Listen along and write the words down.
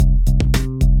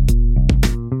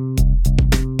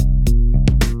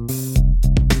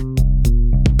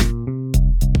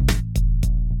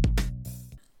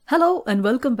Hello and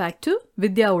welcome back to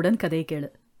வித்யாவுடன் கதை கேளு.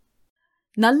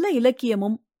 நல்ல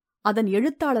இலக்கியமும் அதன்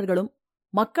எழுத்தாளர்களும்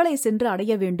மக்களை சென்று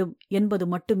அடைய வேண்டும் என்பது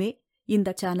மட்டுமே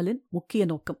இந்த சேனலின் முக்கிய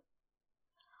நோக்கம்.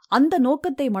 அந்த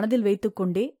நோக்கத்தை மனதில்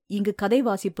வைத்துக்கொண்டே இங்கு கதை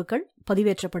வாசிப்புகள்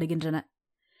பதிவேற்றப்படுகின்றன.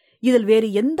 இதில்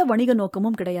வேறு எந்த வணிக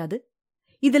நோக்கமும் கிடையாது.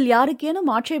 இதில்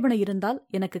யாருக்கேனும் ஆட்சேபனை இருந்தால்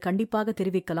எனக்கு கண்டிப்பாக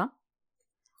தெரிவிக்கலாம்.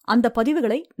 அந்த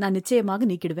பதிவுகளை நான் நிச்சயமாக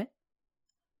நீக்கிடுவேன்.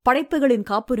 படைப்புகளின்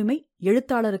காப்புரிமை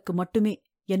எழுத்தாளருக்கு மட்டுமே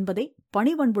என்பதை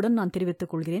பணிவன்புடன் நான் தெரிவித்துக்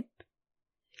கொள்கிறேன்.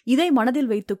 இதை மனதில்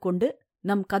வைத்துக்கொண்டு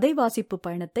நம் கதை வாசிப்பு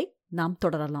பயணத்தை நாம்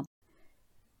தொடரலாம்.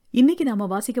 இன்னைக்கு நாம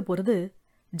வாசிக்க போறது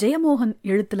ஜெயமோகன்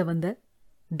எழுத்துல வந்த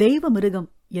தெய்வ மிருகம்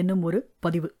என்னும் ஒரு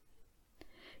பதிவு.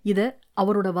 இத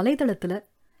அவரோட வலைதளத்துல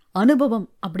அனுபவம்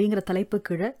அப்படிங்கிற தலைப்பு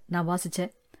கீழே நான்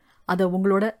வாசிச்சேன். அதை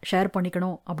உங்களோட ஷேர்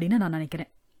பண்ணிக்கணும் அப்படின்னு நான்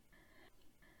நினைக்கிறேன்.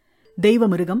 தெய்வ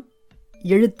மிருகம்,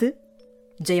 எழுத்து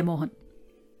ஜெயமோகன்.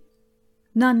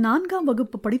 நான் 4ஆம்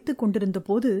வகுப்பு படித்துக் கொண்டிருந்த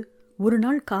போது ஒரு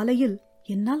நாள் காலையில்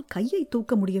என்னால் கையை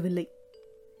தூக்க முடியவில்லை.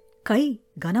 கை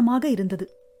கனமாக இருந்தது.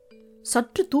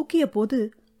 சற்று தூக்கிய போது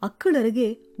அக்குள் அருகே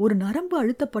ஒரு நரம்பு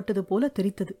அழுத்தப்பட்டது போல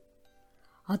தெரித்தது.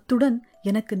 அத்துடன்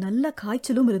எனக்கு நல்ல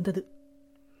காய்ச்சலும் இருந்தது.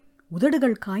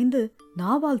 உதடுகள் காய்ந்து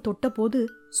நாவால் தொட்டபோது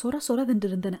சொர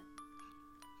சொரவென்றிருந்தன.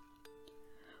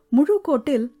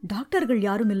 முழுக்கோட்டில் டாக்டர்கள்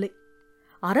யாரும் இல்லை.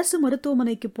 அரசு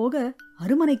மருத்துவமனைக்கு போக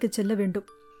அருமனைக்கு செல்ல வேண்டும்.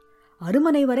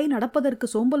 அருமனை வரை நடப்பதற்கு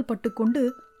சோம்பல் பட்டுக்கொண்டு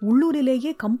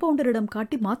உள்ளூரிலேயே கம்பவுண்டரிடம்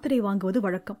காட்டி மாத்திரை வாங்குவது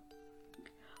வழக்கம்.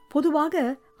 பொதுவாக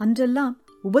அன்றெல்லாம்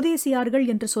உபதேசியார்கள்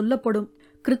என்று சொல்லப்படும்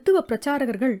கிறித்துவ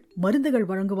பிரச்சாரகர்கள் மருந்துகள்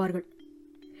வழங்குவார்கள்.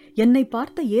 என்னை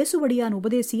பார்த்த இயேசுவடியான்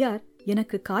உபதேசியார்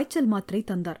எனக்கு காய்ச்சல் மாத்திரை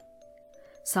தந்தார்.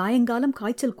 சாயங்காலம்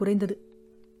காய்ச்சல் குறைந்தது.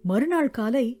 மறுநாள்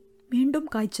காலை மீண்டும்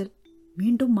காய்ச்சல்,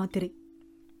 மீண்டும் மாத்திரை.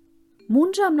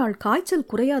 3ஆம் நாள் காய்ச்சல்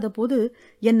குறையாத போது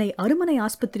என்னை அருமனை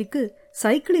ஆஸ்பத்திரிக்கு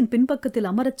சைக்கிளின் பின்பக்கத்தில்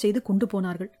அமரச் செய்து கொண்டு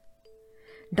போனார்கள்.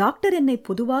 டாக்டர் என்னை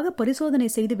பொதுவாக பரிசோதனை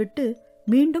செய்துவிட்டு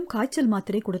மீண்டும் காய்ச்சல்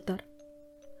மாத்திரை கொடுத்தார்.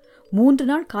 3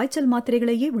 நாள் காய்ச்சல்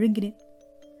மாத்திரைகளையே விழுங்கினேன்.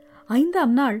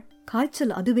 5ஆம் நாள்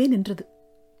காய்ச்சல் அதுவே நின்றது.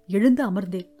 எழுந்து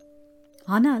அமர்ந்தேன்.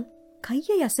 ஆனால்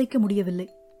கையை அசைக்க முடியவில்லை.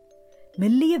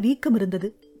 மெல்லிய வீக்கம்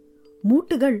இருந்தது.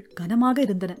 மூட்டுகள் கனமாக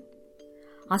இருந்தன.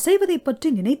 அசைவதை பற்றி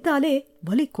நினைத்தாலே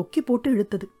வலி கொக்கி போட்டு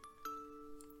இழுத்தது.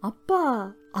 அப்பா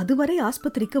அதுவரை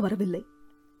ஆஸ்பத்திரிக்கு வரவில்லை.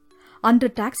 அன்று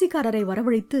டாக்ஸிக்காரரை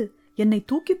வரவழைத்து என்னை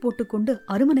தூக்கி போட்டுக்கொண்டு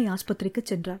அருமனை ஆஸ்பத்திரிக்கு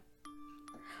சென்றார்.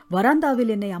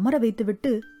 வராந்தாவில் என்னை அமர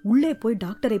வைத்துவிட்டு உள்ளே போய்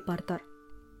டாக்டரை பார்த்தார்.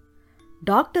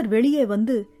 டாக்டர் வெளியே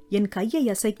வந்து என் கையை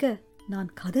அசைக்க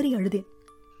நான் கதறி அழுதேன்.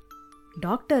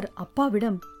 டாக்டர்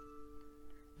அப்பாவிடம்,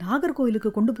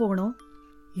 நாகர்கோயிலுக்கு கொண்டு போகணும்,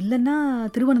 இல்லைன்னா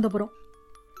திருவனந்தபுரம்,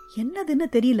 என்னதுன்னு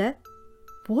தெரியல,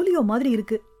 போலியோ மாதிரி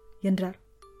இருக்கு என்றார்.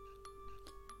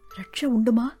 ரட்ச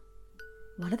உண்டுமா,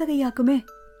 வலதகையாக்குமே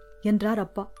என்றார்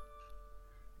அப்பா.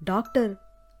 டாக்டர்,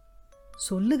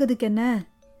 சொல்லுகிறதுக்கு என்ன,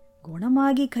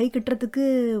 குணமாகி கை கிட்டுறதுக்கு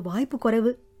வாய்ப்பு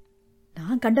குறைவு,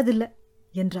 நான் கண்டதில்லை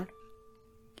என்றார்.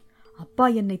 அப்பா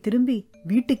என்னை திரும்பி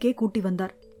வீட்டுக்கே கூட்டி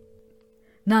வந்தார்.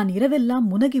 நான் இரவெல்லாம்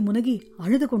முனகி முனகி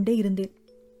அழுது கொண்டே இருந்தேன்.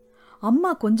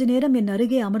 அம்மா கொஞ்ச நேரம் என்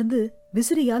அருகே அமர்ந்து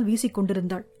விசிறியால்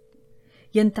வீசிக்கொண்டிருந்தாள்.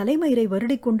 என் தலைமயிரை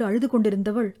வருடிக்கொண்டு அழுது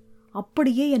கொண்டிருந்தவள்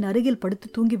அப்படியே என் அருகில் படுத்து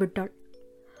தூங்கிவிட்டாள்.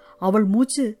 அவள்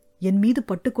மூச்சு என் மீது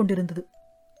பட்டுக்கொண்டிருந்தது.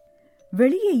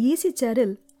 வெளியே ஈசி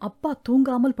சேரில் அப்பா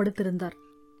தூங்காமல் படுத்திருந்தார்.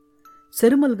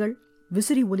 செருமல்கள்,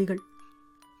 விசிறி ஒலிகள்,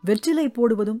 வெற்றிலை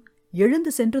போடுவதும்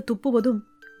எழுந்து சென்று துப்புவதும்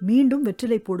மீண்டும்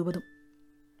வெற்றிலை போடுவதும்.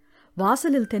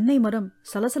 வாசலில் தென்னை மரம்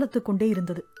சலசலத்துக் கொண்டே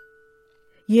இருந்தது.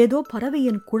 ஏதோ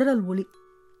பறவையின் குழல் ஒலி,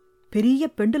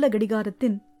 பெரிய பெண்டுல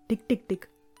கடிகாரத்தின் டிக் டிக் டிக்.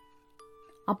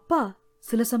 அப்பா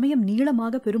சில சமயம்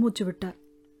நீளமாக பெருமூச்சு விட்டார்.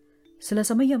 சில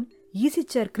சமயம் ஈசி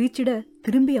சேர் கிரீச்சிட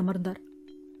திரும்பி அமர்ந்தார்.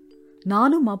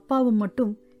 நானும் அப்பாவும்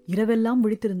மட்டும் இரவெல்லாம்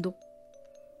விழித்திருந்தோம்.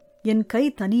 என் கை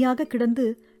தனியாக கிடந்து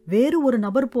வேறு ஒரு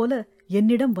நபர் போல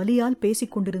என்னிடம் வலியால்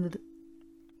பேசிக் கொண்டிருந்தது.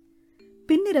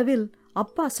 பின்னிரவில்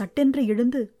அப்பா சட்டென்று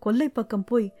எழுந்து கொல்லை பக்கம்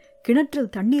போய்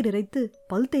கிணற்றில் தண்ணீர் இறைத்து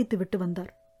பல் தேய்த்து விட்டு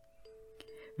வந்தார்.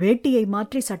 வேட்டியை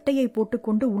மாற்றி சட்டையை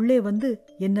போட்டுக்கொண்டு உள்ளே வந்து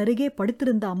என் அருகே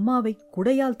படுத்திருந்த அம்மாவை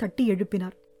குடையால் தட்டி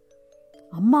எழுப்பினார்.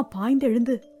 அம்மா பாய்ந்து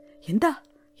எழுந்து, எந்தா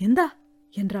எந்தா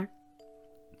என்றாள்.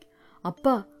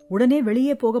 அப்பா உடனே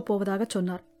வெளியே போகப் போவதாக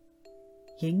சொன்னார்.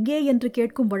 எங்கே என்று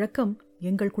கேட்கும் வழக்கம்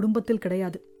எங்கள் குடும்பத்தில்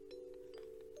கிடையாது.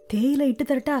 தேயிலை இட்டு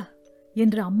தரட்டா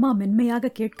என்று அம்மா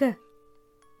மென்மையாக கேட்க,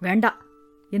 வேண்டா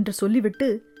என்று சொல்லிவிட்டு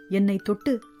என்னை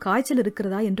தொட்டு காய்ச்சல்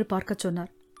இருக்கிறதா என்று பார்க்கச்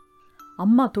சொன்னார்.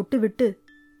 அம்மா தொட்டுவிட்டு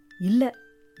இல்ல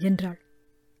என்றாள்.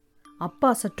 அப்பா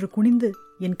சற்று குனிந்து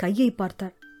என் கையை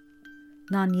பார்த்தார்.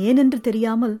 நான் ஏனென்று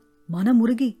தெரியாமல்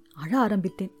மனமுருகி அழ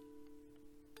ஆரம்பித்தேன்.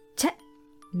 ச்சே,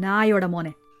 நாயோட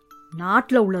மோனே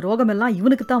நாட்டில் உள்ள ரோகமெல்லாம்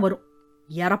இவனுக்குத்தான் வரும்,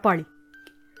 எரப்பாளி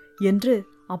என்று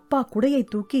அப்பா குடையை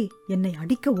தூக்கி என்னை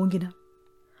அடிக்க ஓங்கினார்.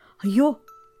 ஐயோ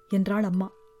என்றாள் அம்மா.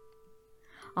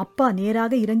 அப்பா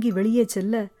நேராக இறங்கி வெளியே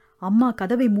செல்ல அம்மா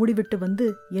கதவை மூடிவிட்டு வந்து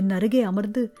என் அருகே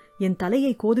அமர்ந்து என்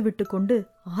தலையை கோதுவிட்டு கொண்டு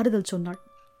ஆறுதல் சொன்னாள்.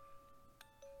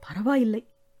 பரவாயில்லை,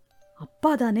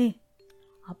 அப்பாதானே,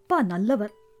 அப்பா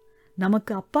நல்லவர்,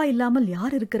 நமக்கு அப்பா இல்லாமல்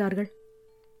யார் இருக்கிறார்கள்?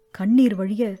 கண்ணீர்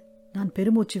வழிய நான்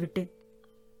பெருமூச்சு விட்டேன்.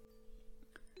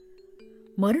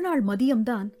 மறுநாள்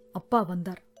மதியம்தான் அப்பா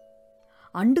வந்தார்.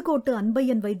 அண்டுகோட்டு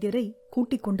அன்பையன் வைத்தியரை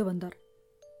கூட்டிக் கொண்டு வந்தார்.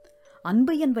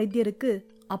 அன்பையன் வைத்தியருக்கு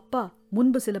அப்பா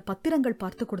முன்பு சில பத்திரங்கள்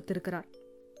பார்த்து கொடுத்திருக்கிறார்.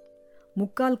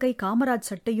 முக்கால் கை காமராஜ்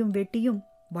சட்டையும் வேட்டியும்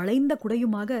வளைந்த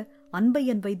குடையுமாக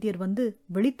அன்பையன் வைத்தியர் வந்து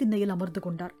வெளித்திண்ணையில் அமர்ந்து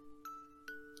கொண்டார்.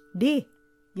 டே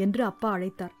என்று அப்பா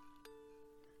அழைத்தார்.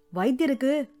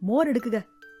 வைத்தியருக்கு மோர் எடுக்குக.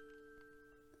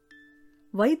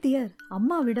 வைத்தியர்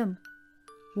அம்மாவிடம்,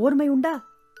 ஓர்மை உண்டா?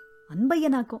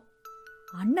 அன்பையனாக்கும்,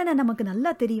 அண்ணனை நமக்கு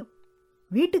நல்லா தெரியும்,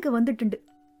 வீட்டுக்கு வந்துட்டுண்டு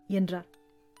என்றார்.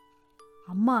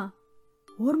 அம்மா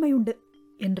ஓர்மையுண்டு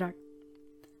என்றாள்.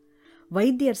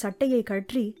 வைத்தியர் சட்டையை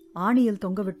கழற்றி ஆணியில்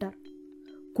தொங்கவிட்டார்.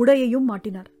 குடையையும்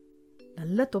மாட்டினார்.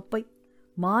 நல்ல தொப்பை,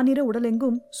 மாநிற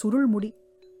உடலெங்கும் சுருள் முடி,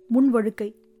 முன்வழுக்கை,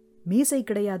 மீசை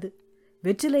கிடையாது,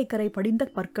 வெற்றிலை கரை படிந்த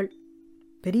பற்கள்,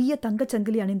 பெரிய தங்கச்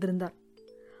சங்கிலி அணிந்திருந்தார்.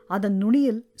 அதன்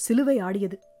நுனியில் சிலுவை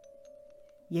ஆடியது.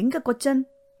 எங்க கொச்சன்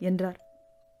என்றார்.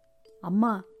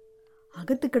 அம்மா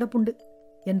அகத்து கிடப்புண்டு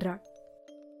என்றாள்.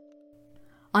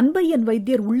 அன்பையன்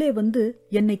வைத்தியர் உள்ளே வந்து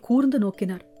என்னை கூர்ந்து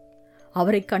நோக்கினார்.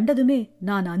 அவரை கண்டதுமே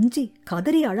நான் அஞ்சி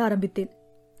கதறி அழ ஆரம்பித்தேன்.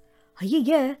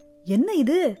 ஐய, என்ன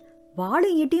இது?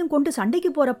 வாளும் ஈட்டியும் கொண்டு சண்டைக்கு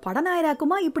போற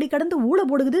படநாயராக்குமா இப்படி கடந்து ஊழ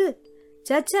போடுகுது?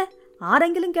 சேச்ச,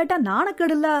 ஆரெங்கிலும் கேட்டா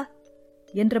நாணக்கெடுல்லா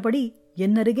என்றபடி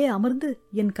என் அருகே அமர்ந்து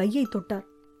என் கையை தொட்டார்.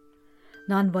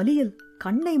 நான் வலியில்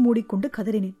கண்ணை மூடிக்கொண்டு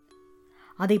கதறினேன்.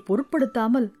 அதை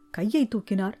பொருட்படுத்தாமல் கையை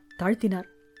தூக்கினார், தாழ்த்தினார்.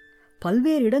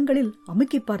 பல்வேறு இடங்களில்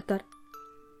அமுக்கி பார்த்தார்.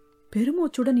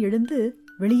 பெருமூச்சுடன் எழுந்து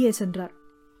வெளியே சென்றார்.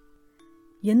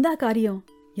 எந்தா காரியம்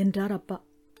என்றார் அப்பா.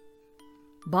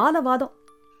 பாலவாதம்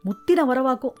முத்தின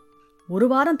வரவாக்கும். ஒரு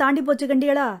வாரம் தாண்டி போச்சு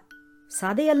கண்டியளா,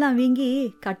 சதையெல்லாம் வீங்கி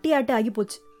கட்டியாட்டு ஆகி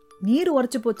போச்சு, நீர்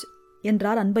உரைச்சு போச்சு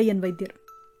என்றார் அன்பையன் வைத்தியர்.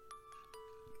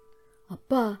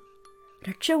 அப்பா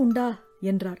ரட்ச உண்டா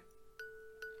என்றார்.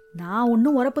 நான்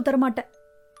ஒன்னும் உரப்பு தரமாட்டேன்.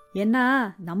 ஏன்னா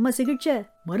நம்ம சிகிச்சை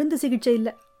மருந்து சிகிச்சை இல்ல,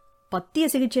 பத்திய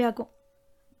சிகிச்சையாக்கும்.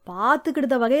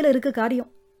 பார்த்துக்கிடுத வகையில இருக்கு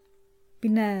காரியம்.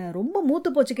 பின்ன ரொம்ப மூத்து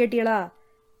போச்சு கேட்டியளா,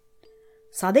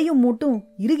 சதையும் மூட்டும்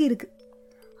இறுகி இருக்கு.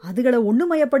 அதுகளை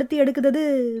ஒண்ணுமயப்படுத்தி எடுக்குறது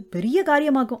பெரிய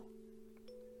காரியமாக்கும்.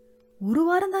 ஒரு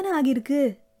வாரம் தானே ஆகியிருக்கு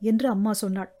என்று அம்மா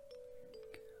சொன்னாள்.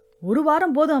 ஒரு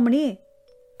வாரம் போதும் அம்மணி.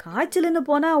 காய்ச்சலுன்னு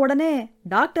போனா உடனே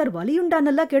டாக்டர்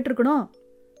வலியுண்டான்னெல்லாம் கேட்டிருக்கணும்.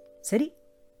 சரி,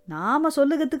 நாம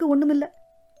சொல்லுகிறதுக்கு ஒண்ணுமில்ல.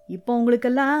 இப்போ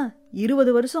உங்களுக்கெல்லாம்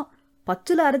 20 வருஷம்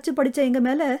பச்சுல அரைச்சு படிச்ச எங்க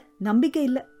மேல நம்பிக்கை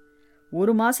இல்லை.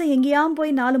 ஒரு மாசம் எங்கேயாம்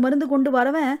போய் 4 மருந்து கொண்டு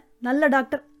வரவன் நல்ல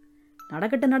டாக்டர்.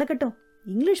 நடக்கட்டும் நடக்கட்டும்,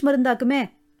 இங்கிலீஷ் மருந்தாக்குமே.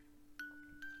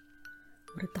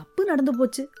 ஒரு தப்பு நடந்து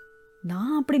போச்சு,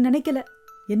 நான் அப்படி நினைக்கல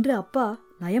என்று அப்பா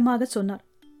நயமாக சொன்னார்.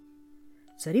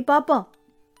 சரி பாப்போம்,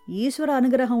 ஈஸ்வர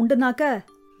அனுகிரகம் உண்டுனாக்க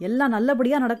எல்லாம்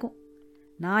நல்லபடியா நடக்கும்.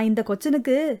 நான் இந்த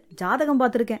கொச்சனுக்கு ஜாதகம்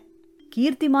பார்த்திருக்கேன்,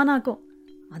 கீர்த்திமானாக்கும்.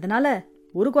 அதனால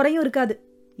ஒரு குறையும் இருக்காது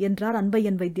என்றார்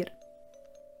அன்பையன் வைத்தியர்.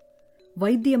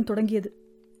 வைத்தியம் தொடங்கியது.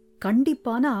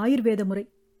 கண்டிப்பான ஆயுர்வேத முறை.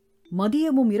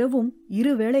 மதியமும் இரவும்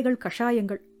 2 வேளைகள்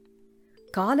கஷாயங்கள்.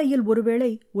 காலையில் ஒரு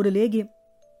வேளை ஒரு லேகியம்.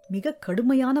 மிக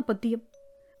கடுமையான பத்தியம்.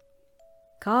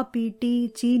 காபி, டீ,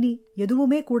 சீனி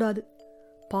எதுவுமே கூடாது.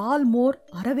 பால், மோர்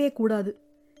அறவே கூடாது.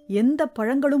 எந்த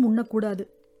பழங்களும் உண்ணக்கூடாது.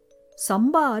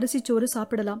 சம்பா அரிசிச்சோறு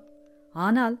சாப்பிடலாம்.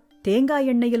 ஆனால் தேங்காய்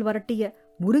எண்ணெயில் வரட்டிய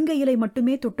முருங்கை இலை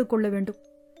மட்டுமே தொட்டுக்கொள்ள வேண்டும்.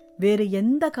 வேறு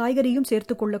எந்த காய்கறியும்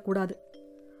சேர்த்து கொள்ளக்கூடாது.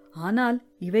 ஆனால்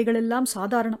இவைகளெல்லாம்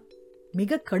சாதாரணம்.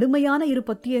 மிக கடுமையான 2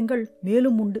 பத்தியங்கள்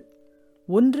மேலும் உண்டு.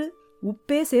 1,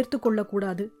 உப்பே சேர்த்து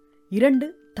கொள்ளக்கூடாது. 2,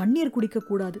 தண்ணீர்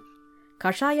குடிக்கக்கூடாது.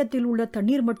 கஷாயத்தில் உள்ள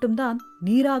தண்ணீர் மட்டும்தான்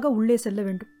நீராக உள்ளே செல்ல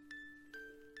வேண்டும்.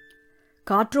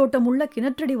 காற்றோட்டமுள்ள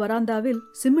கிணற்றடி வராந்தாவில்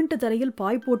சிமெண்ட் தரையில்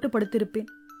பாய் போட்டு படுத்திருப்பேன்.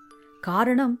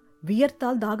 காரணம்,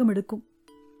 வியர்த்தால் தாகம் எடுக்கும்.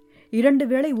 2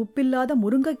 வேளை உப்பில்லாத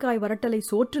முருங்கைக்காய் வரட்டலை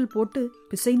சோற்றில் போட்டு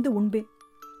பிசைந்து உண்பேன்.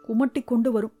 குமட்டி கொண்டு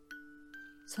வரும்.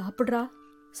 சாப்பிட்றா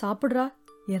சாப்பிட்றா,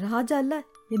 என் ராஜா இல்ல,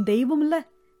 என் தெய்வம் இல்ல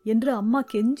என்று அம்மா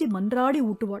கெஞ்சி மன்றாடி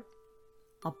ஊட்டுவாள்.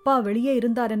 அப்பா வெளியே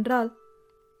இருந்தாரென்றால்,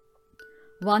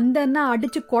 வந்தன்னா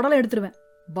அடிச்சு குடலை எடுத்துருவேன்,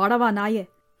 படவா நாயே,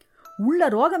 உள்ள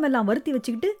ரோகமெல்லாம் வருத்தி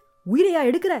வச்சுக்கிட்டு உயிரையா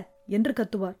எடுக்கிற என்று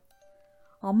கத்துவார்.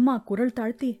 அம்மா குரல்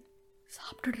தாழ்த்தி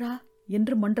சாப்பிட்டுடுறா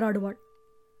என்று மன்றாடுவாள்.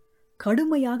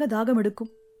 கடுமையாக தாகம்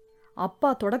எடுக்கும். அப்பா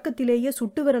தொடக்கத்திலேயே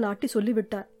சுட்டு விரல் ஆட்டி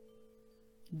சொல்லிவிட்டார்.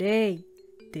 டேய்,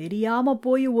 தெரியாம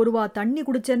போய் ஒருவா தண்ணி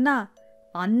குடிச்சேன்னா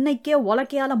அன்னைக்கே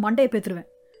உலக்கையால மண்டைய பேத்துருவேன்,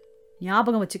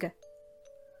 ஞாபகம் வச்சுக்க.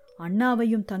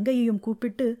 அண்ணாவையும் தங்கையையும்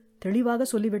கூப்பிட்டு தெளிவாக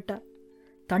சொல்லிவிட்டார்.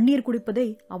 தண்ணீர் குடிப்பதை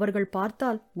அவர்கள்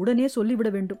பார்த்தால் உடனே சொல்லிவிட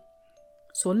வேண்டும்.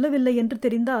 சொல்லவில்லை என்று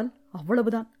தெரிந்தால்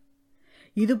அவ்வளவுதான்.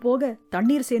 இதுபோக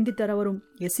தண்ணீர் சேந்தி தர வரும்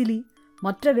எசிலி,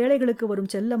 மற்ற வேளைகளுக்கு வரும்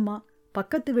செல்லம்மா,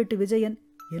 பக்கத்து வீட்டு விஜயன்,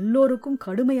 எல்லோருக்கும்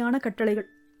கடுமையான கட்டளைகள்.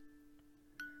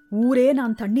 ஊரே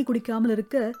நான் தண்ணி குடிக்காமல்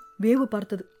இருக்க வேவு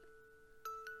பார்த்தது.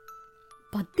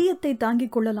 பத்தியத்தை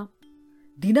தாங்கிக் கொள்ளலாம்,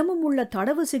 தினமும் உள்ள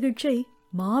தடவு சிகிச்சை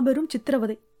மாபெரும்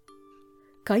சித்திரவதை.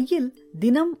 கையில்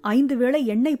தினம் 5 வேளை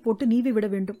எண்ணெய் போட்டு நீவி விட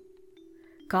வேண்டும்.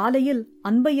 காலையில்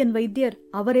அன்பையன் வைத்தியர்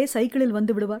அவரே சைக்கிளில்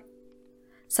வந்து விடுவார்.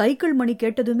 சைக்கிள் மணி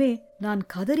கேட்டதுமே நான்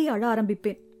கதறி அழ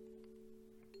ஆரம்பிப்பேன்.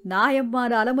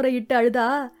 நாயம்மாறு அலமுறையிட்டு அழுதா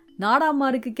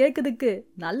நாடாம்மாருக்கு கேக்குதுக்கு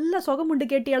நல்ல சொகமுண்டு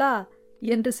கேட்டியளா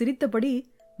என்று சிரித்தபடி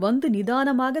வந்து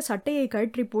நிதானமாக சட்டையை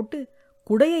கழற்றி போட்டு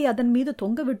குடையை அதன் மீது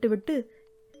தொங்க விட்டுவிட்டு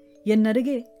என்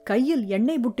அருகே கையில்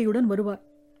எண்ணெய் புட்டியுடன் வருவார்.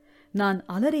 நான்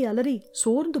அலறி அலறி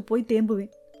சோர்ந்து போய்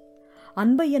தேம்புவேன்.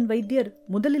 அன்பையன் வைத்தியர்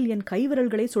முதலில் என்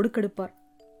கைவிரல்களை சொடுக்கெடுப்பார்.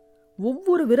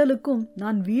 ஒவ்வொரு விரலுக்கும்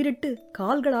நான் வீறிட்டு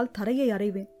கால்களால் தரையை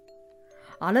அறைவேன்.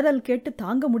 அலறல் கேட்டு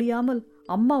தாங்க முடியாமல்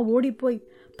அம்மா ஓடிப்போய்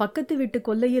பக்கத்து வீட்டு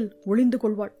கொல்லையில் ஒளிந்து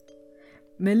கொள்வாள்.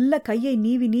 மெல்ல கையை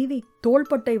நீவி நீவி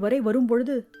தோள்பட்டை வரை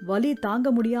வரும்பொழுது வலி தாங்க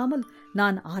முடியாமல்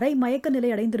நான் அரை மயக்க நிலை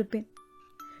அடைந்திருப்பேன்.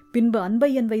 பின்பு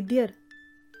அன்பையன் வைத்தியர்,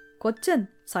 கொச்சன்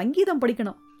சங்கீதம்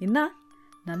படிக்கணும், என்ன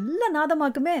நல்ல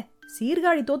நாதமாக்குமே,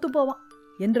 சீர்காழி தோத்து போவான்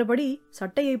என்றபடி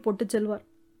சட்டையை போட்டு செல்வார்.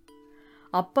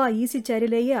 அப்பா ஈசி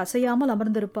சேரிலேயே அசையாமல்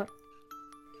அமர்ந்திருப்பார்.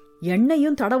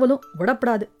 எண்ணெயும் தடவலும்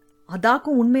விடப்படாது,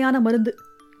 அதாக்கும் உண்மையான மருந்து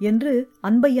என்று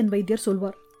அன்பையன் வைத்தியர்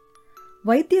சொல்வார்.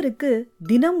 வைத்தியருக்கு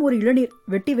தினம் ஒரு இளநீர்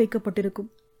வெட்டி வைக்கப்பட்டிருக்கும்.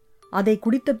 அதை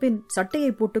குடித்த பின்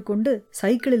சட்டையை போட்டுக்கொண்டு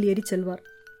சைக்கிளில் ஏறி செல்வார்.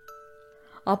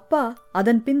 அப்பா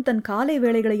அதன் பின் தன் காலை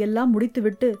வேளைகளை எல்லாம்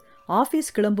முடித்துவிட்டு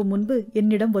ஆபீஸ் கிளம்பும் முன்பு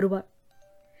என்னிடம் வருவார்.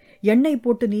 எண்ணெய்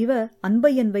போட்டு நீவ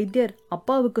அன்பையன் வைத்தியர்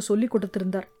அப்பாவுக்கு சொல்லிக்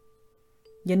கொடுத்திருந்தார்.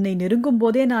 என்னை நெருங்கும்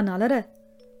போதே நான் அலற,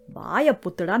 வாய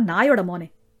புத்துடா நாயோட மோனே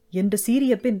என்று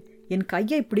சீறிய பின் என்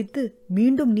கையை பிடித்து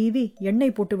மீண்டும் நீவி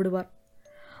எண்ணெய் போட்டு விடுவார்.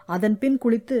 அதன் பின்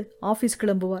குளித்து ஆபீஸ்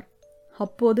கிளம்புவார்.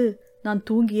 அப்போது நான்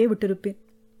தூங்கியே விட்டிருப்பேன்.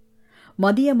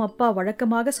 மதியம் அப்பா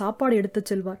வழக்கமாக சாப்பாடு எடுத்துச்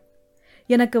செல்வார்.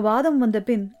 எனக்கு வாதம் வந்த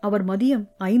பின் அவர் மதியம்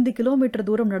 5 கிலோமீட்டர்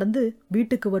தூரம் நடந்து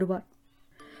வீட்டுக்கு வருவார்.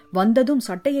 வந்ததும்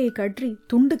சட்டையை கற்றி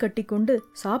துண்டு கட்டிக்கொண்டு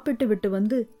சாப்பிட்டு விட்டு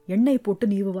வந்து எண்ணெய் போட்டு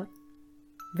நீவுவார்.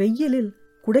 வெயிலில்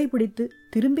குடை பிடித்து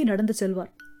திரும்பி நடந்து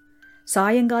செல்வார்.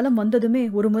 சாயங்காலம் வந்ததுமே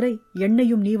ஒருமுறை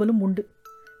எண்ணெயும் நீவலும் உண்டு.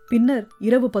 பின்னர்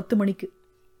இரவு 10 மணிக்கு.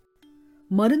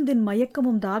 மருந்தின்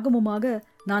மயக்கமும் தாகமுமாக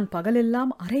நான்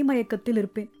பகலெல்லாம் அரை மயக்கத்தில்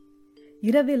இருப்பேன்.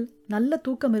 இரவில் நல்ல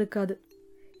தூக்கம் இருக்காது.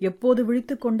 எப்போது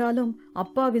விழித்து கொண்டாலும்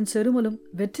அப்பாவின் செருமலும்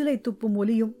வெற்றிலை துப்பும்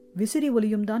ஒலியும் விசிறி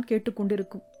ஒலியும் தான்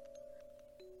கேட்டுக்கொண்டிருக்கும்.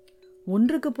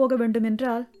 ஒன்றுக்கு போக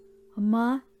வேண்டுமென்றால் அம்மா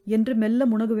என்று மெல்ல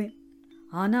முனகுவேன்.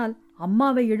 ஆனால்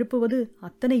அம்மாவை எழுப்புவது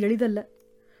அத்தனை எளிதல்ல.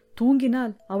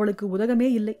 தூங்கினால் அவளுக்கு உதகமே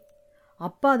இல்லை.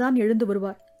 அப்பாதான் எழுந்து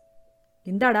வருவார்.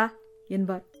 இந்தாடா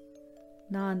என்பார்.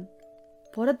 நான்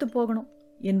புறத்து போகணும்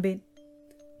என்பேன்.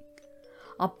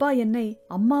 அப்பா என்னை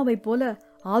அம்மாவைப் போல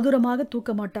ஆதுரமாக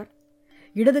தூக்க மாட்டார்.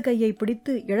 இடது கையை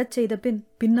பிடித்து எழச் செய்த பின்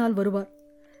பின்னால் வருவார்.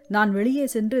 நான் வெளியே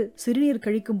சென்று சிறுநீர்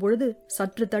கழிக்கும் பொழுது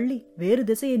சற்று தள்ளி வேறு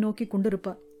திசையை நோக்கி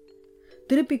கொண்டிருப்பார்.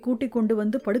 திருப்பி கூட்டிக் கொண்டு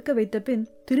வந்து படுக்க வைத்த பின்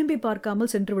திரும்பி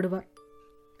பார்க்காமல் சென்று விடுவார்.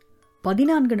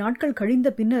 14 நாட்கள் கழிந்த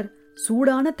பின்னர்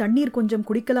சூடான தண்ணீர் கொஞ்சம்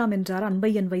குடிக்கலாம் என்றார்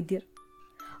அன்பையன் வைத்தியர்.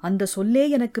 அந்த சொல்லே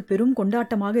எனக்கு பெரும்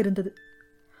கொண்டாட்டமாக இருந்தது.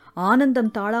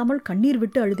 ஆனந்தம் தாழாமல் கண்ணீர்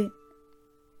விட்டு அழுதேன்.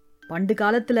 பண்டு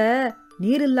காலத்துல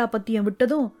நீரில்லா பத்தியம்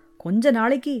விட்டதும் கொஞ்ச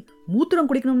நாளைக்கு மூத்திரம்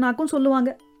குடிக்கணும்னாக்கும் சொல்லுவாங்க.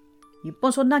 இப்போ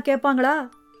சொன்னா கேட்பாங்களா?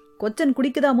 கொச்சன்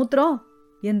குடிக்குதா மூத்திரம்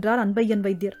என்றார் அன்பையன்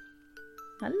வைத்தியர்.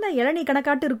 நல்ல இளநீ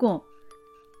கணக்காட்டு இருக்கும்.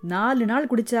 4 நாள்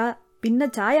குடிச்சா பின்ன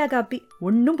சாயா காப்பி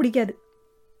ஒன்னும் பிடிக்காது.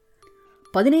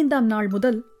 15ஆம் நாள்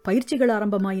முதல் பயிற்சிகள்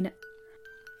ஆரம்பமாயின.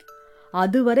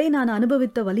 அதுவரை நான்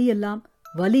அனுபவித்த வலியெல்லாம்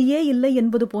வலியே இல்லை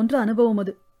என்பது போன்ற அனுபவம்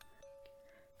அது.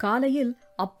 காலையில்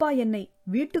அப்பா என்னை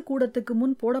வீட்டுக்கூடத்துக்கு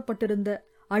முன் போடப்பட்டிருந்த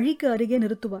அழிக்கு அருகே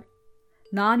நிறுத்துவார்.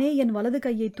 நானே என் வலது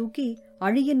கையை தூக்கி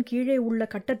அழியின் கீழே உள்ள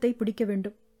கட்டத்தை பிடிக்க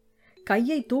வேண்டும்.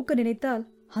 கையை தூக்க நினைத்தால்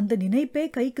அந்த நினைப்பே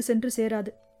கைக்கு சென்று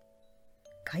சேராது.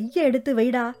 கையை எடுத்து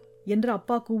வைடா என்று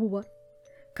அப்பா கூவுவார்.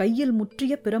 கையில்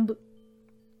முற்றிய பிரம்பு.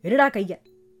 எடுடா கைய.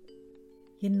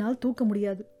 என்னால் தூக்க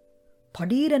முடியாது.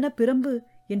 படீரென பிரம்பு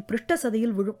என் பிருஷ்ட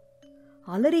சதையில் விழும்.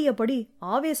 அலறியபடி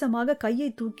ஆவேசமாக கையை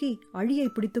தூக்கி அழியை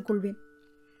பிடித்துக் கொள்வேன்.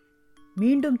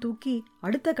 மீண்டும் தூக்கி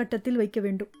அடுத்த கட்டத்தில் வைக்க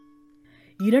வேண்டும்.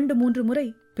 2-3 முறை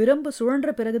பிரம்பு சுழன்ற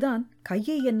பிறகுதான்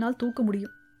கையை என்னால் தூக்க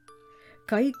முடியும்.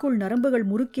 கைக்குள் நரம்புகள்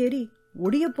முறுக்கேறி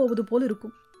ஒடியப் போவது போல்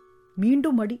இருக்கும்.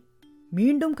 மீண்டும் அடி,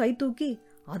 மீண்டும் கை தூக்கி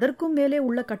அதற்கும் மேலே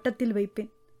உள்ள கட்டத்தில்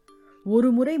வைப்பேன். ஒரு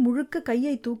முறை முழுக்க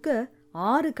கையை தூக்க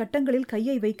 6 கட்டங்களில்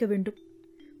கையை வைக்க வேண்டும்.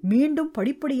 மீண்டும்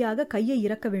படிப்படியாக கையை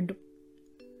இறக்க வேண்டும்.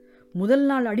 முதல்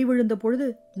நாள் அடி விழுந்த பொழுது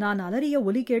நான் அலறிய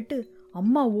ஒலி கேட்டு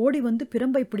அம்மா ஓடி வந்து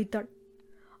பிரம்பை பிடித்தாள்.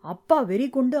 அப்பா வெறி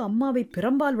கொண்டு அம்மாவை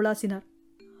பிரம்பால் விளாசினார்.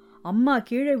 அம்மா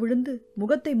கீழே விழுந்து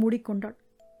முகத்தை மூடிக்கொண்டாள்.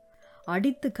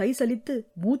 அடித்து கை சலித்து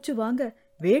மூச்சு வாங்க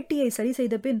வேட்டியை சரி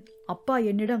செய்த பின் அப்பா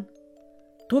என்னிடம்,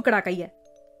 தூக்கடா கைய,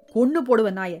 கொன்னு போடுவ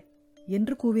நாய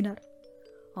என்று கூவினார்.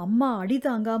 அம்மா அடி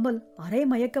தாங்காமல் அரை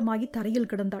மயக்கமாகி தரையில்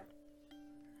கிடந்தாள்.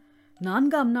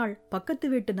 4ஆம் நாள் பக்கத்து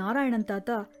வீட்டு நாராயணன்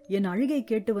தாத்தா என் அழுகை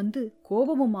கேட்டு வந்து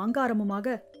கோபமும் ஆங்காரமுமாக,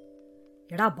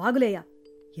 எடா பாகுலேயா,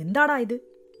 எந்தாடா இது,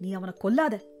 நீ அவனை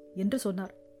கொல்லாத என்று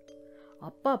சொன்னார்.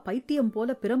 அப்பா பைத்தியம் போல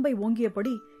பிரம்பை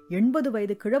ஓங்கியபடி 80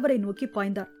 வயது கிழவரை நோக்கி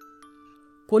பாய்ந்தார்.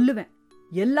 கொல்லுவேன்,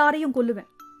 எல்லாரையும் கொல்லுவேன்,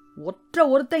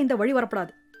 ஒருத்த இந்த வழி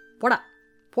வரப்படாது, போடா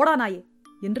போடா நாயே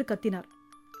என்று கத்தினார்.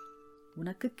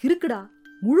 உனக்கு கிறுக்குடா,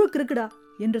 முழு கிறுக்குடா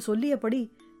என்று சொல்லியபடி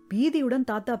பீதியுடன்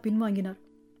தாத்தா பின்வாங்கினார்.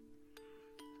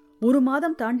 1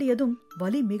 மாதம் தாண்டியதும்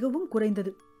வலி மிகவும்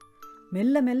குறைந்தது.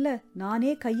 மெல்ல மெல்ல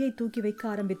நானே கையை தூக்கி வைக்க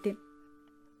ஆரம்பித்தேன்.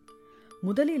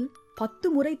 முதலில் 10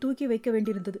 முறை தூக்கி வைக்க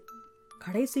வேண்டியிருந்தது.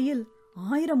 கடைசியில்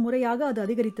 1000 முறையாக அது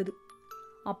அதிகரித்தது.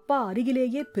 அப்பா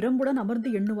அருகிலேயே பிரம்புடன் அமர்ந்து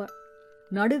எண்ணுவார்.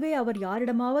 நடுவே அவர்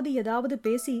யாரிடமாவது ஏதாவது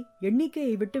பேசி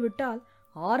எண்ணிக்கையை விட்டுவிட்டால்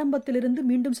ஆரம்பத்திலிருந்து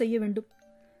மீண்டும் செய்ய வேண்டும்.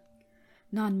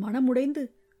 நான் மனமுடைந்து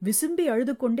விசும்பி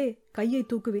அழுது கொண்டே கையை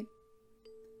தூக்குவேன்.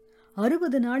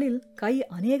 60 நாளில் கை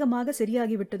அநேகமாக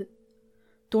சரியாகிவிட்டது.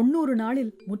 90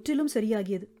 நாளில் முற்றிலும்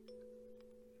சரியாகியது.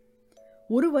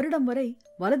 1 வருடம் வரை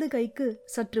வலது கைக்கு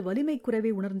சற்று வலிமை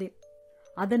குறைவை உணர்ந்தேன்.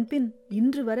 அதன்பின்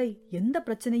இன்று வரை எந்த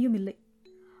பிரச்சனையும் இல்லை.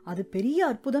 அது பெரிய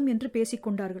அற்புதம் என்று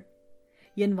பேசிக்கொண்டார்கள்.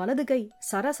 என் வலது கை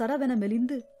சரசரவென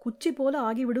மெலிந்து குச்சி போல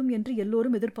ஆகிவிடும் என்று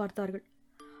எல்லோரும் எதிர்பார்த்தார்கள்.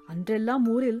 அன்றெல்லாம்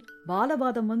ஊரில்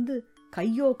பாலவாதம் வந்து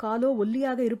கையோ காலோ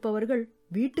ஒல்லியாக இருப்பவர்கள்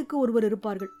வீட்டுக்கு ஒருவர்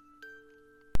இருப்பார்கள்.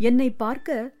 என்னை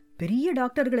பார்க்க பெரிய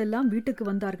டாக்டர்கள் எல்லாம் வீட்டுக்கு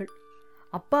வந்தார்கள்.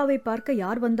 அப்பாவை பார்க்க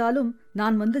யார் வந்தாலும்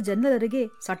நான் வந்து ஜன்னல் அருகே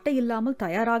சட்டை இல்லாமல்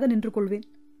தயாராக நின்று கொள்வேன்.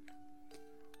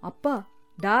 அப்பா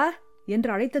டா என்று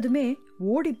அழைத்ததுமே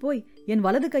ஓடிப்போய் என்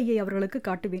வலது கையை அவர்களுக்கு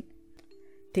காட்டுவேன்.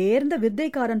 தேர்ந்த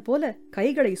வித்தைக்காரன் போல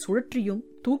கைகளை சுழற்றியும்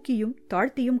தூக்கியும்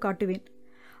தாழ்த்தியும் காட்டுவேன்.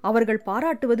 அவர்கள்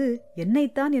பாராட்டுவது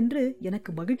என்னைத்தான் என்று எனக்கு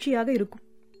மகிழ்ச்சியாக இருக்கும்.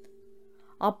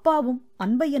 அப்பாவும்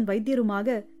அன்பையன் வைத்தியருமாக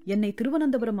என்னை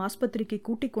திருவனந்தபுரம் ஆஸ்பத்திரிக்கு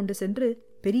கூட்டிக் கொண்டு சென்று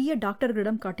பெரிய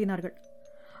டாக்டர்களிடம் காட்டினார்கள்.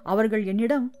 அவர்கள்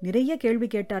என்னிடம் நிறைய கேள்வி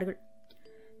கேட்டார்கள்.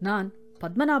 நான்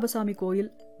பத்மநாபசாமி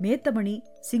கோயில், மேத்தமணி,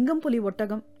 சிங்கம்புலி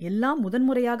ஒட்டகம் எல்லாம்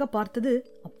முதன்முறையாக பார்த்தது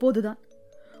அப்போதுதான்.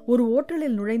 ஒரு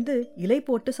ஓட்டலில் நுழைந்து இலை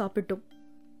போட்டு சாப்பிட்டோம்.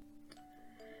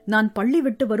 நான் பள்ளி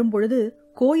விட்டு வரும்பொழுது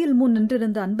கோயில் முன்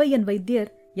நின்றிருந்த அன்பையன்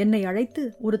வைத்தியர் என்னை அழைத்து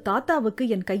ஒரு தாத்தாவுக்கு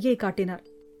என் கையை காட்டினார்.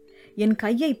 என்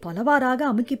கையை பலவாறாக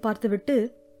அமுக்கி பார்த்துவிட்டு,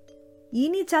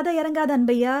 இனி சதை இறங்காத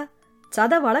அன்பையா,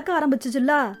 சதை வளர்க்க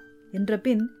ஆரம்பிச்சுச்சுல்லா என்ற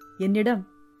பின் என்னிடம்,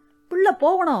 புள்ள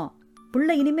போகணும், புள்ள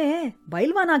இனிமே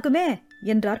பயில்வானாக்குமே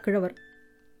என்றார் கிழவர்.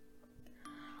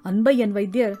 அன்பையன்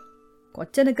வைத்தியர்,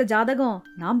 கொச்சனுக்கு ஜாதகம்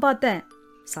நான் பார்த்தேன்,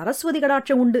 சரஸ்வதி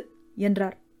கடாட்சம் உண்டு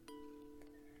என்றார்.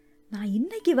 நான்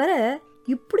இன்னைக்கு வர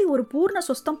இப்படி ஒரு பூர்ண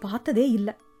சொஸ்தம் பார்த்ததே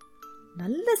இல்லை.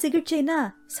 நல்ல சிகிச்சைனா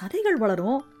சதைகள்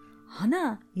வளரும், ஆனா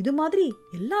இது மாதிரி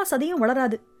எல்லா சதையும்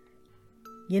வளராது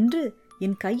என்று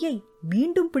என் கையை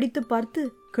மீண்டும் பிடித்து பார்த்து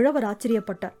கிழவர்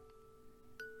ஆச்சரியப்பட்டார்.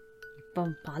 இப்ப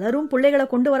பலரும் பிள்ளைகளை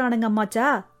கொண்டு வரானுங்க அம்மாச்சா,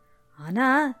 ஆனா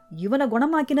இவனை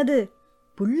குணமாக்கினது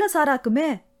புள்ள சாராக்குமே.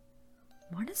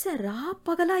 மனுஷ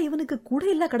ராப்பகலா இவனுக்கு கூட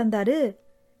இல்ல கிடந்தாரு,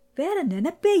 வேற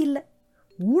நினைப்பே இல்ல,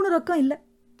 ஊனுறக்கம் இல்ல.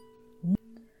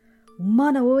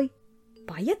 உம்மான ஓய்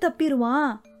பைய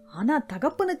தப்பிடுவான், ஆனா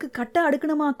தகப்பனுக்கு கட்ட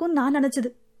அடுக்கணுமாக்கும் நான் நினைச்சது.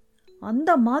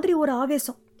 அந்த மாதிரி ஒரு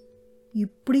ஆவேசம்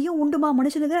இப்படியும் உண்டுமா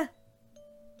மனுஷனுங்க?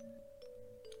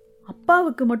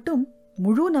 அப்பாவுக்கு மட்டும்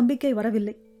முழு நம்பிக்கை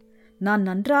வரவில்லை. நான்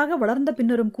நன்றாக வளர்ந்த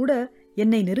பின்னரும் கூட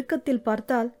என்னை நெருக்கத்தில்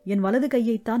பார்த்தால் என் வலது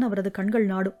கையைத்தான் அவரது கண்கள்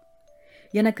நாடும்.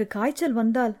 எனக்கு காய்ச்சல்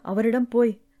வந்தால் அவரிடம்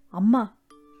போய், அம்மா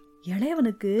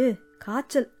இளையவனுக்கு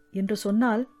காய்ச்சல் என்று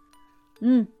சொன்னால்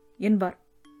என்பார்.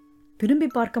 திரும்பி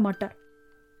பார்க்க மாட்டார்.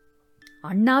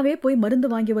 அண்ணாவே போய் மருந்து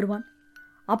வாங்கி வருவான்.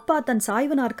 அப்பா தன்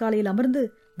சாய்வு நாற்காலையில் அமர்ந்து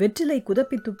வெற்றிலை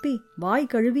குதப்பி துப்பி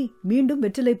வாய் கழுவி மீண்டும்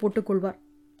வெற்றிலை போட்டுக் கொள்வார்.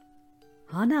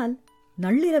 ஆனால்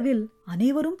நள்ளிரவில்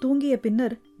அனைவரும் தூங்கிய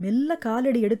பின்னர் மெல்ல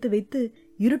காலடி எடுத்து வைத்து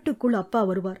இருட்டுக்குள் அப்பா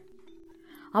வருவார்.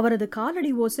 அவரது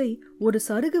காலடி ஓசை ஒரு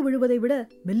சருகு விழுவதை விட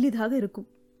மெல்லிதாக இருக்கும்.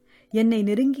 என்னை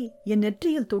நெருங்கி என்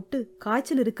நெற்றியில் தொட்டு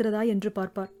காய்ச்சல் இருக்கிறதா என்று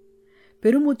பார்ப்பார்.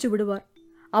 பெருமூச்சு விடுவார்.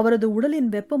 அவரது உடலின்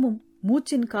வெப்பமும்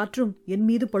மூச்சின் காற்றும் என்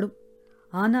மீது படும்.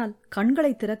 ஆனால்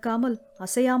கண்களை திறக்காமல்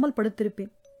அசையாமல்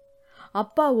படுத்திருப்பேன்.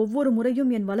 அப்பா ஒவ்வொரு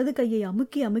முறையும் என் வலது கையை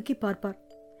அமுக்கி அமுக்கி பார்ப்பார்.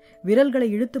 விரல்களை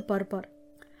இழுத்து பார்ப்பார்.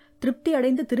 திருப்தி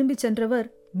அடைந்து திரும்பிச் சென்றவர்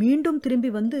மீண்டும் திரும்பி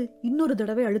வந்து இன்னொரு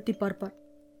தடவை அழுத்தி பார்ப்பார்.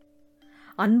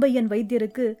 அன்பையன்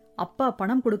வைத்தியருக்கு அப்பா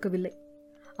பணம் கொடுக்கவில்லை.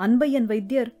 அன்பையன்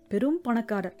வைத்தியர் பெரும்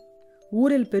பணக்காரர்.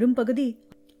 ஊரில் பெரும் பகுதி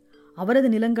அவரது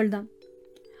நிலங்கள்தான்.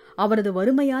 அவரது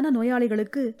வறுமையான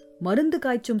நோயாளிகளுக்கு மருந்து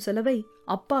காய்ச்சும் செலவை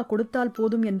அப்பா கொடுத்தால்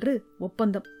போதும் என்று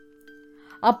ஒப்பந்தம்.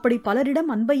 அப்படி பலரிடம்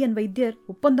அன்பையன் வைத்தியர்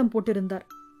ஒப்பந்தம் போட்டிருந்தார்.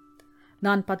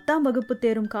 நான் 10ஆம் வகுப்பு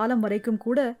தேரும் காலம் வரைக்கும்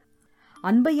கூட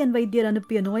அன்பையன் வைத்தியர்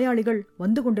அனுப்பிய நோயாளிகள்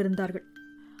வந்து கொண்டிருந்தார்கள்.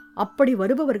 அப்படி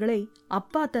வருபவர்களை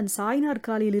அப்பா தன்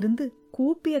சாய்நாற்காலியிலிருந்து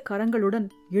கூப்பிய கரங்களுடன்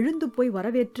எழுந்து போய்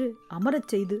வரவேற்று அமரச்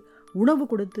செய்து உணவு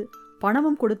கொடுத்து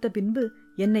பணமும் கொடுத்த பின்பு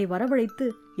என்னை வரவழைத்து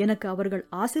எனக்கு அவர்கள்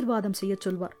ஆசிர்வாதம் செய்யச்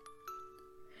சொல்வார்.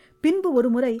 பின்பு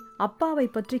ஒருமுறை அப்பாவை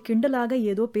பற்றி கிண்டலாக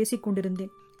ஏதோ பேசிக்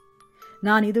கொண்டிருந்தேன்.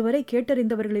 நான் இதுவரை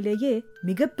கேட்டறிந்தவர்களிலேயே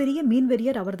மிகப்பெரிய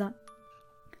மீன்வெறியர் அவர்தான்.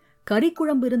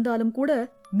 கறிக்குழம்பு இருந்தாலும் கூட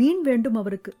மீன் வேண்டும்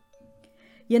அவருக்கு.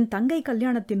 என் தங்கை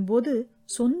கல்யாணத்தின் போது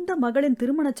சொந்த மகளின்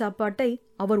திருமண சாப்பாட்டை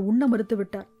அவர் உண்ண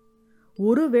மறுத்துவிட்டார்.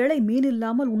 ஒருவேளை மீன்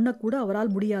இல்லாமல் உண்ணக்கூட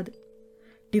அவரால் முடியாது.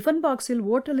 டிஃபன் பாக்ஸில்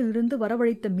ஓட்டலிலிருந்து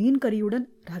வரவழைத்த மீன் கறியுடன்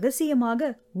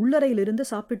ரகசியமாக உள்ளறையிலிருந்து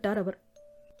சாப்பிட்டார் அவர்.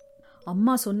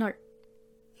 அம்மா சொன்னாள்,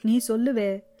 நீ சொல்லுவே,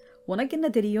 உனக்கு என்ன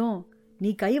தெரியும்? நீ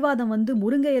கைவாதம் வந்து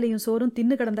முருங்கை இலையும் சோறும்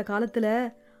தின்னு கிடந்த காலத்துல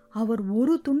அவர்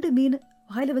ஒரு துண்டு மீன்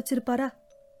வாயில வச்சிருப்பாரா?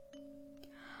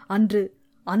 அன்று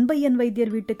அன்பையன்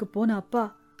வைத்தியர் வீட்டுக்கு போன அப்பா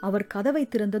அவர் கதவை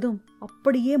திறந்ததும்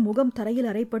அப்படியே முகம் தரையில்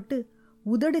அரைப்பட்டு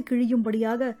உதடு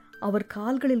கிழியும்படியாக அவர்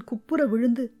கால்களில் குப்புற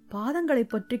விழுந்து பாதங்களை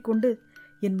பற்றி கொண்டு,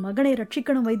 என் மகனை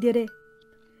ரட்சிக்கணும் வைத்தியரே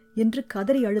என்று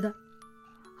கதறி அழுதார்.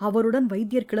 அவருடன்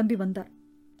வைத்தியர் கிளம்பி வந்தார்.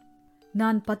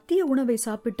 நான் பத்திய உணவை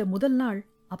சாப்பிட்ட முதல் நாள்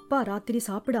அப்பா ராத்திரி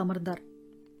சாப்பிட அமர்ந்தார்.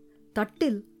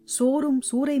 தட்டில் சோறும்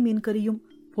சூறை மீன் கறியும்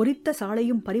பொரித்த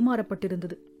சாளையும்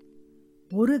பரிமாறப்பட்டிருந்தது.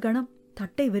 ஒரு கணம்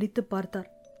தட்டை வெறித்து பார்த்தார்.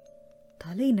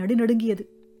 தலை நடுநடுங்கியது.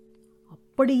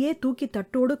 அப்படியே தூக்கி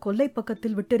தட்டோடு கொல்லை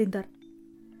பக்கத்தில் விட்டெறிந்தார்.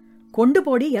 கொண்டு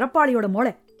போடி எரப்பாளியோட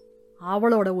மோளை,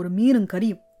 அவளோட ஒரு மீனும்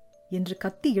கறியும் என்று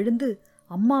கத்தி எழுந்து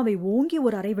அம்மாவை ஓங்கி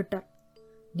ஒரு அறை விட்டார்.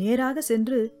 நேராக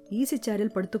சென்று ஈசி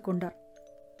சேரில் படுத்துக்கொண்டார்.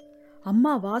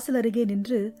 அம்மா வாசல் அருகே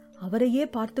நின்று அவரையே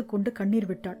பார்த்து கொண்டு கண்ணீர்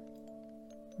விட்டாள்.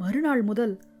 மறுநாள்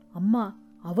முதல் அம்மா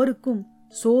அவருக்கும்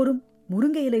சோறும்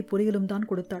முருங்கை இலை பொரியலும் தான்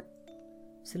கொடுத்தாள்.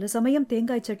 சில சமயம்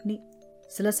தேங்காய் சட்னி,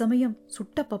 சில சமயம்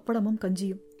சுட்ட பப்படமும்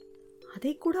கஞ்சியும்.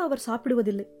 அதை கூட அவர்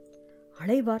சாப்பிடுவதில்லை.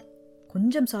 அழைவார்,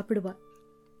 கொஞ்சம் சாப்பிடுவார்.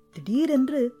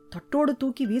 திடீரென்று தட்டோடு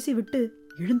தூக்கி வீசிவிட்டு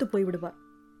எழுந்து போய்விடுவார்.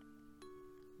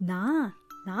 நான்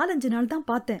 4-5 நாள் தான்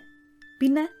பார்த்தேன்.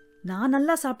 பின்ன நான்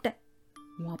நல்லா சாப்பிட்டேன்.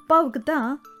 உன் அப்பாவுக்குத்தான்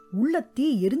உள்ள தீ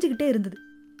எரிஞ்சுக்கிட்டே இருந்தது.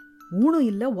 ஊனும்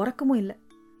இல்லை, உறக்கமும் இல்லை.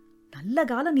 நல்ல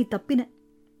காலம் நீ தப்பின.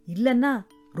 இல்லன்னா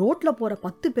ரோட்ல போற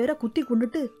 10 பேரை குத்தி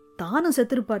கொண்டுட்டு தானும்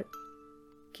செத்திருப்பாரு.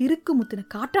 கிறுக்கு முத்தின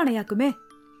காட்டானையாக்குமே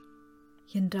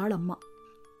என்றாள் அம்மா.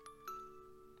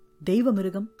 தெய்வ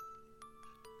மிருகம்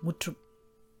முற்றும்.